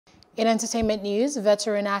In entertainment news,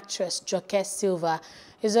 veteran actress Silva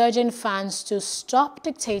is urging fans to stop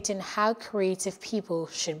dictating how creative people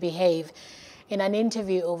should behave. In an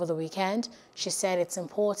interview over the weekend, she said it's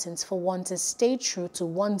important for one to stay true to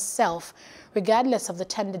oneself, regardless of the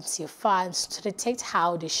tendency of fans to dictate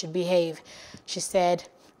how they should behave. She said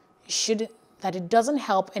that it doesn't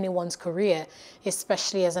help anyone's career,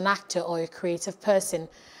 especially as an actor or a creative person,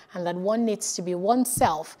 and that one needs to be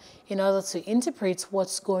oneself in order to interpret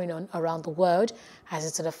what's going on around the world, as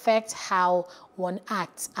it would affect how one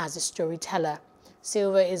acts as a storyteller.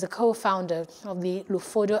 Silva is a co-founder of the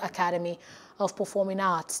Lufodo Academy of Performing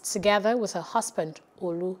Arts, together with her husband,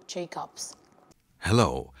 Olu Jacobs.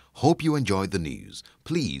 Hello, hope you enjoyed the news.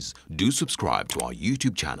 Please do subscribe to our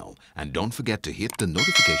YouTube channel and don't forget to hit the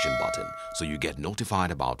notification button so you get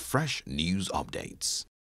notified about fresh news updates.